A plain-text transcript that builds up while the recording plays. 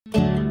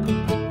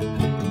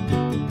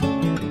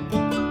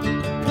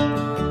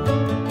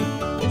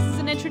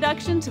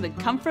to the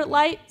Comfort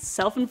Light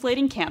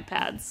self-inflating camp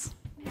pads.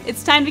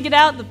 It's time to get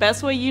out the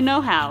best way you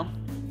know how,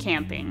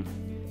 camping.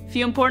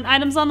 Few important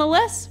items on the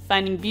list: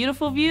 finding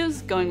beautiful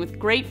views, going with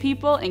great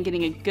people, and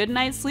getting a good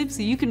night's sleep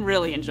so you can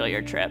really enjoy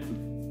your trip.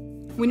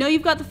 We know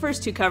you've got the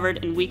first two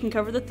covered, and we can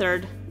cover the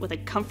third with a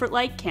Comfort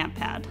Light camp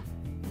pad.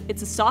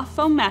 It's a soft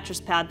foam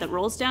mattress pad that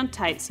rolls down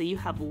tight so you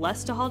have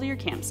less to haul to your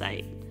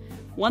campsite.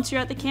 Once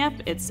you're at the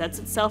camp, it sets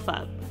itself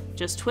up.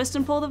 Just twist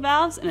and pull the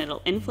valves and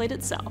it'll inflate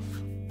itself.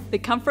 The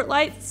Comfort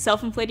Light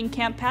self-inflating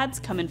camp pads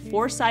come in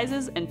 4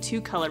 sizes and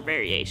 2 color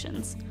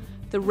variations.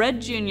 The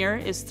Red Junior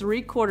is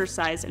 3/4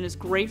 size and is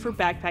great for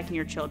backpacking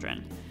your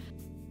children.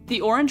 The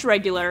Orange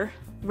Regular,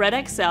 Red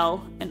XL,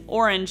 and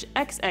Orange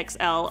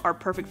XXL are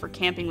perfect for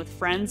camping with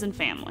friends and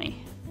family.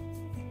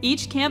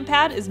 Each camp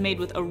pad is made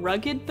with a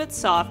rugged but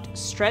soft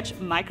stretch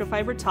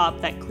microfiber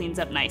top that cleans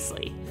up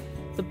nicely.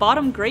 The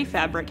bottom gray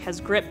fabric has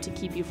grip to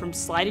keep you from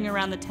sliding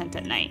around the tent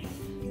at night.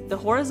 The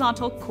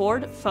horizontal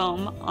cord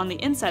foam on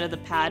the inside of the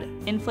pad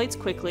inflates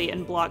quickly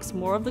and blocks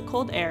more of the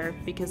cold air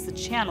because the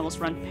channels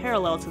run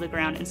parallel to the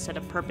ground instead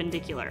of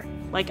perpendicular,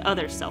 like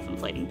other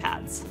self-inflating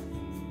pads.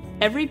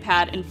 Every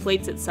pad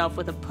inflates itself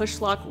with a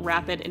push-lock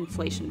rapid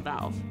inflation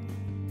valve.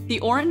 The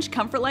Orange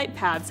Comfort Light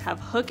pads have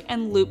hook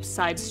and loop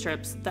side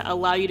strips that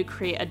allow you to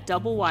create a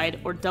double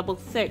wide or double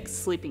thick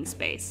sleeping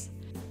space.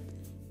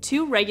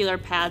 2 regular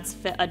pads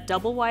fit a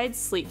double wide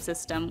sleep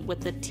system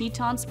with the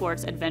Teton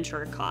Sports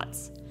Adventurer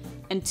cots,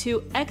 and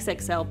 2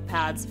 XXL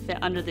pads fit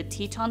under the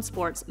Teton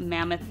Sports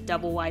Mammoth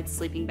double wide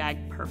sleeping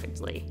bag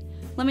perfectly.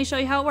 Let me show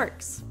you how it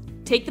works.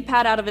 Take the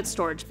pad out of its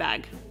storage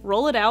bag,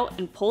 roll it out,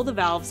 and pull the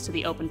valves to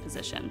the open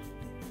position.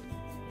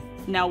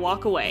 Now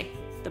walk away.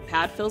 The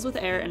pad fills with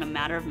air in a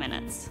matter of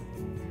minutes.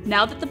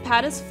 Now that the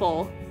pad is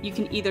full, you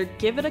can either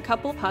give it a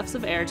couple puffs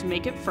of air to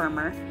make it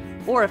firmer,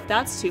 or if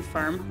that's too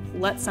firm,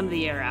 let some of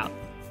the air out.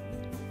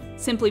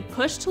 Simply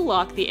push to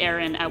lock the air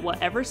in at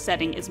whatever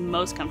setting is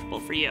most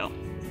comfortable for you.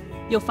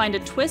 You'll find a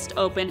twist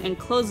open and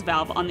close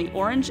valve on the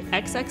Orange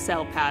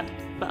XXL pad,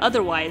 but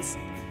otherwise,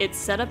 its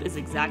setup is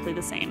exactly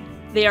the same.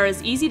 They are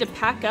as easy to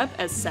pack up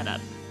as set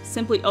up.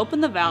 Simply open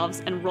the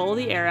valves and roll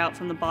the air out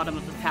from the bottom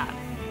of the pad.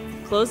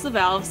 Close the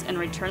valves and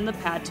return the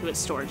pad to its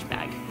storage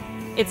bag.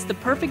 It's the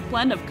perfect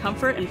blend of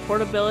comfort and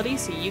portability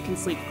so you can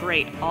sleep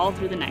great all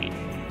through the night.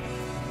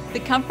 The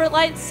Comfort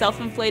Light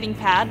self-inflating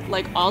pad,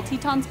 like all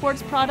Teton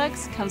Sports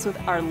products, comes with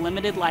our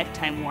limited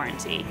lifetime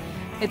warranty.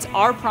 It's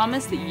our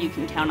promise that you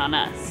can count on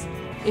us.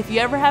 If you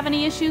ever have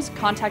any issues,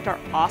 contact our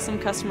awesome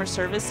customer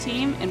service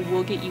team and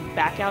we'll get you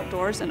back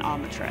outdoors and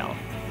on the trail.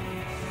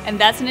 And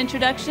that's an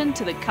introduction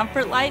to the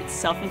Comfort Light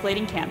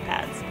self-inflating camp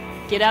pads.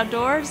 Get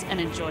outdoors and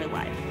enjoy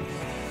life.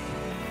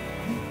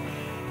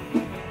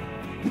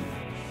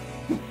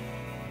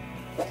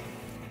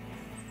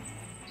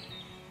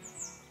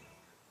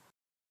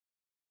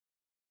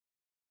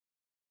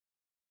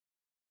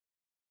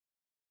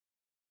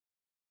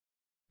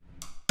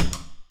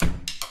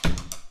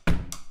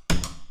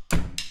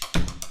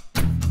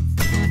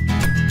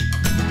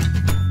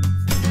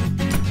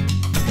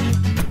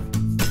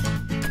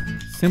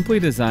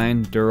 Simply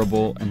designed,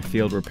 durable, and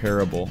field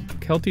repairable,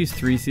 Kelty's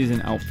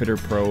 3-season Outfitter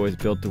Pro is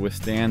built to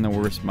withstand the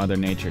worst Mother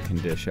Nature can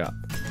dish up.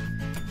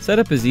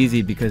 Setup is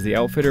easy because the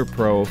Outfitter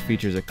Pro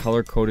features a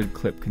color-coded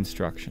clip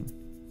construction.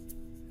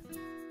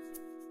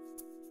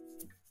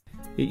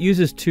 It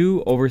uses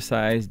 2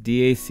 oversized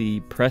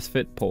DAC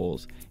press-fit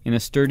poles in a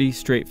sturdy,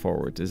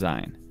 straightforward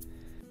design.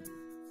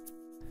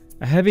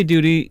 A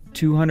heavy-duty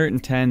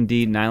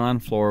 210D nylon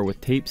floor with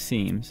taped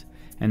seams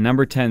and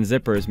number 10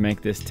 zippers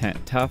make this tent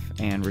tough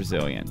and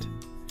resilient.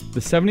 The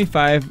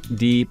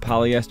 75D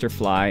polyester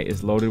fly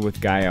is loaded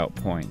with guy out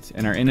points,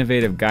 and our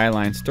innovative guy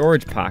line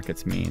storage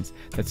pockets means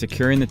that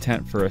securing the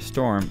tent for a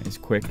storm is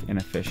quick and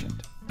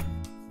efficient.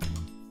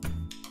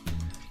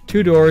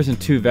 2 doors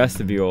and 2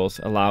 vestibules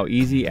allow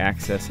easy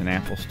access and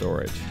ample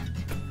storage.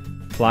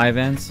 Fly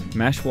vents,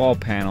 mesh wall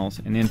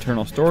panels, and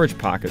internal storage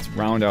pockets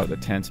round out the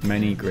tent's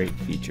many great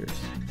features.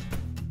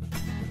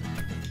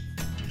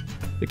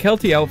 The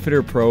Kelty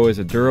Outfitter Pro is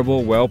a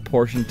durable,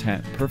 well-portioned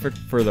tent perfect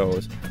for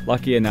those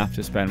lucky enough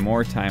to spend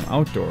more time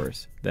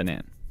outdoors than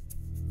in.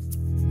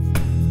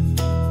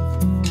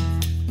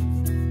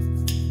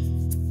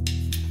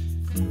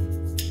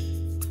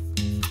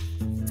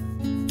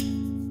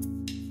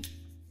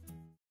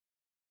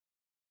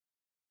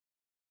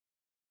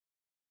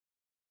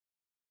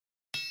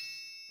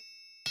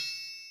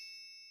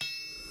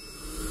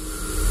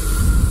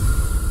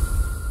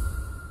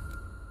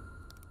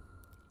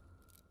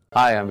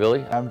 Hi, I'm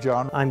Billy. I'm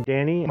John. I'm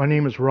Danny. My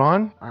name is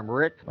Ron. I'm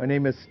Rick. My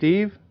name is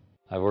Steve.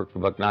 I've worked for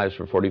Buck Knives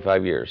for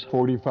 45 years.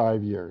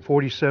 45 years.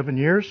 47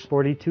 years.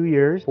 42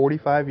 years.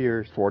 45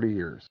 years. 40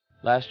 years.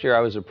 Last year I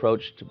was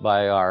approached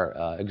by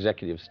our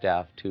executive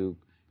staff to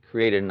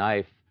create a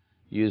knife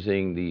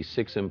using the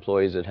 6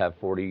 employees that have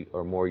 40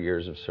 or more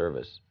years of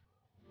service.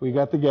 We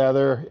got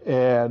together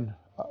and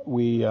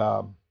we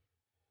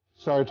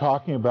started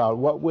talking about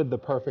what would the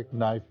perfect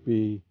knife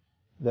be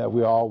that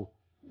we all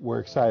were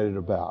excited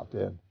about.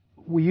 And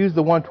We used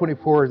the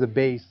 124 as a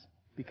base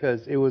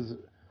because it was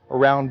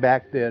around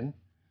back then.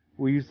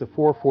 We used the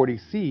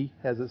 440C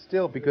as it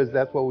still because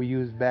that's what we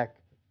used back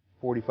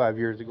 45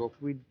 years ago.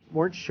 We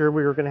weren't sure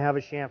we were going to have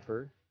a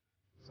chamfer,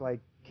 so I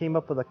came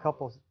up with a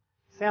couple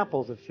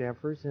samples of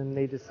chamfers, and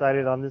they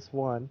decided on this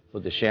one.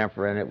 With the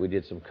chamfer in it, we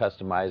did some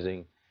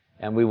customizing,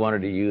 and we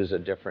wanted to use a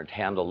different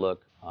handle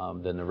look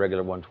than the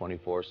regular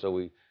 124, so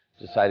we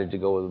decided to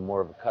go with more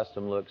of a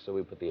custom look, so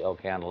we put the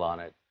elk handle on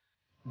it.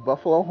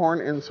 Buffalo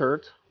horn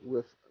inserts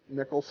with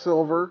nickel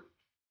silver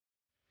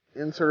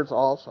inserts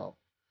also.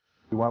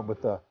 We went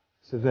with the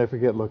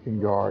significant looking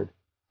guard.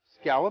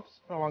 Scallops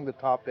along the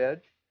top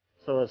edge.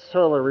 So it's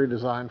totally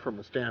redesigned from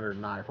a standard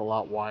knife, a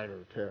lot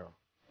wider too.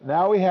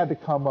 Now we had to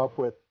come up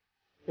with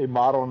a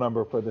model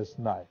number for this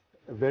knife.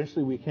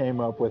 Eventually we came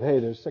up with, hey,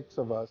 there's 6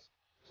 of us,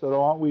 so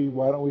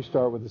why don't we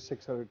start with the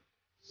 600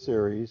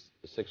 series?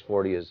 The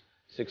 640 is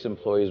 6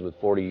 employees with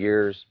 40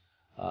 years.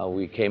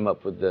 We came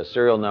up with the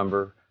serial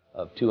number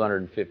of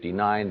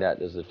 259.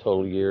 That is the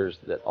total years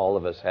that all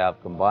of us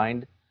have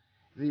combined.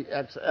 The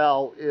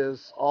XL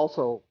is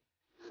also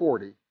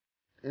 40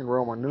 in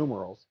Roman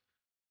numerals.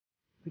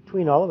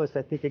 Between all of us,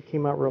 I think it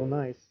came out real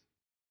nice.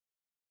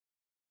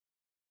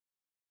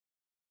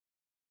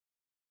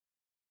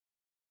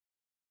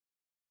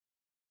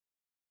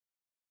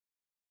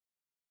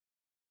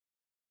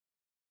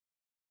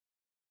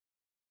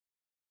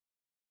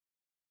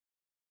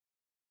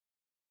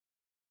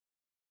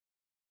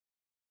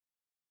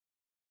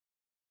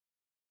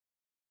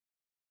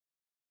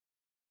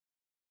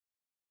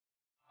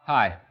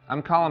 Hi,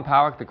 I'm Colin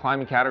Powick, the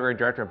Climbing Category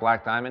Director at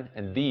Black Diamond,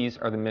 and these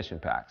are the Mission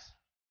Packs.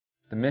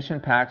 The Mission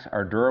Packs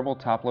are durable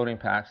top-loading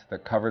packs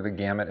that cover the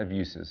gamut of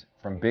uses,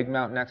 from big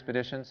mountain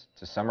expeditions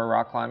to summer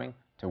rock climbing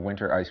to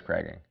winter ice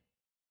cragging.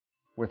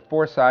 With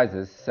 4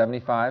 sizes,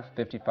 75,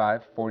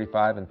 55,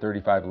 45, and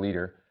 35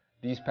 liter,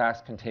 these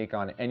packs can take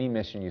on any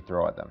mission you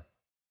throw at them.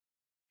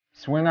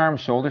 Swing arm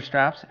shoulder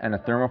straps and a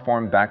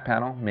thermoform back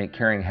panel make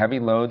carrying heavy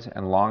loads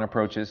and long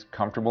approaches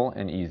comfortable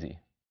and easy.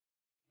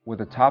 With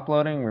a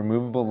top-loading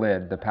removable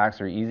lid, the packs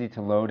are easy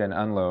to load and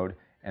unload,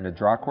 and a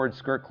drawcord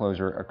skirt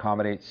closure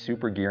accommodates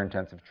super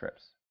gear-intensive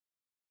trips.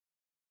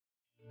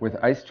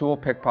 With ice tool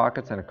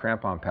pickpockets and a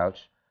crampon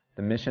pouch,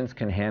 the Missions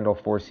can handle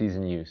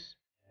 4-season use,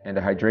 and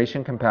a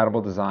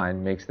hydration-compatible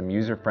design makes them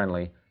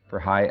user-friendly for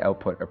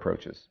high-output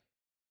approaches.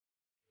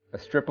 A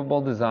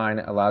strippable design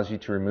allows you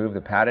to remove the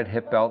padded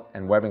hip belt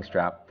and webbing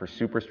strap for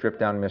super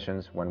stripped-down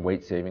missions when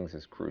weight savings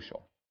is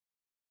crucial.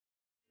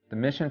 The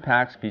Mission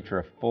Packs feature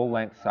a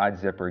full-length side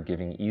zipper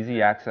giving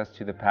easy access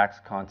to the pack's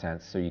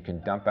contents so you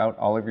can dump out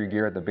all of your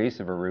gear at the base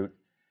of a route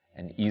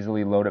and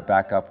easily load it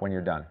back up when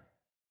you're done.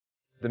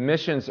 The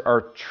Missions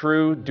are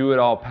true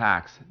do-it-all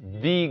packs,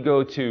 the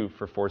go-to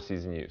for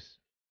 4-season use.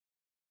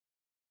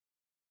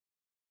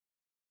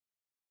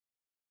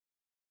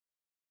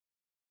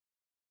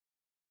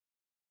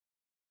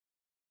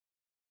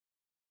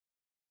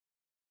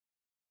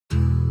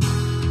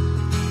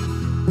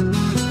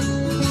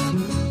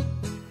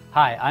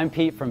 Hi, I'm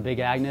Pete from Big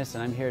Agnes,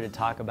 and I'm here to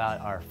talk about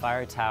our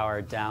Fire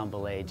Tower down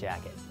belay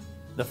jacket.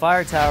 The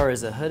Fire Tower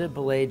is a hooded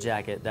belay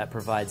jacket that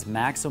provides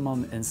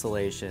maximum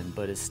insulation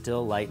but is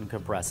still light and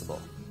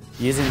compressible.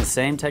 Using the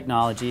same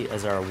technology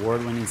as our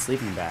award-winning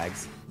sleeping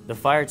bags, the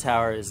Fire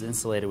Tower is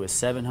insulated with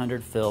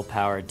 700 fill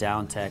power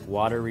DownTech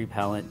water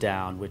repellent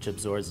down, which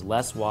absorbs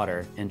less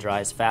water and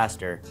dries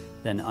faster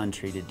than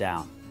untreated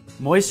down.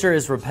 Moisture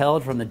is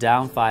repelled from the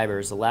down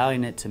fibers,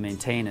 allowing it to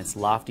maintain its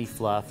lofty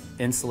fluff,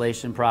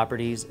 insulation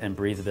properties, and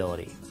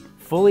breathability.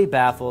 Fully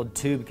baffled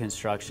tube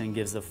construction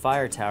gives the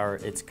Fire Tower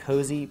its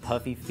cozy,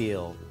 puffy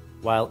feel,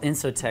 while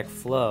Insotech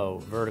Flow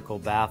vertical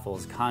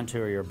baffles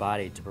contour your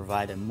body to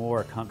provide a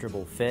more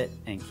comfortable fit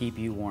and keep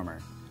you warmer.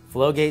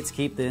 Flow gates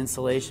keep the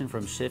insulation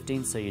from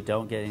shifting so you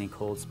don't get any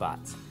cold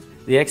spots.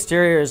 The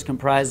exterior is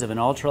comprised of an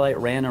ultralight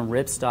random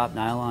ripstop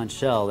nylon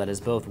shell that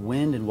is both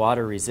wind and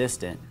water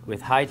resistant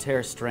with high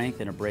tear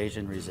strength and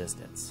abrasion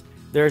resistance.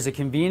 There is a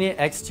convenient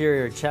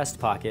exterior chest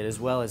pocket as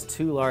well as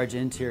 2 large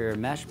interior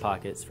mesh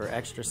pockets for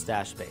extra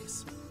stash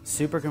space.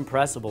 Super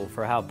compressible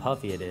for how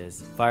puffy it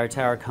is, Fire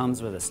Tower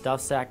comes with a stuff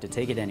sack to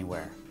take it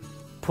anywhere.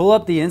 Pull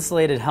up the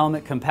insulated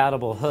helmet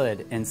compatible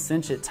hood and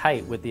cinch it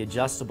tight with the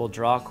adjustable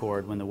draw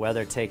cord when the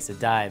weather takes a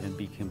dive and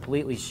be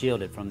completely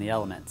shielded from the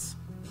elements.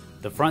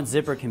 The front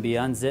zipper can be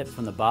unzipped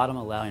from the bottom,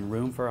 allowing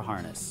room for a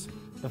harness.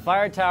 The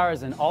Fire Tower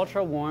is an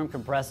ultra-warm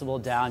compressible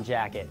down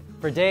jacket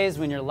for days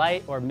when your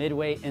light or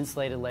mid-weight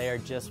insulated layer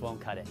just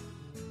won't cut it.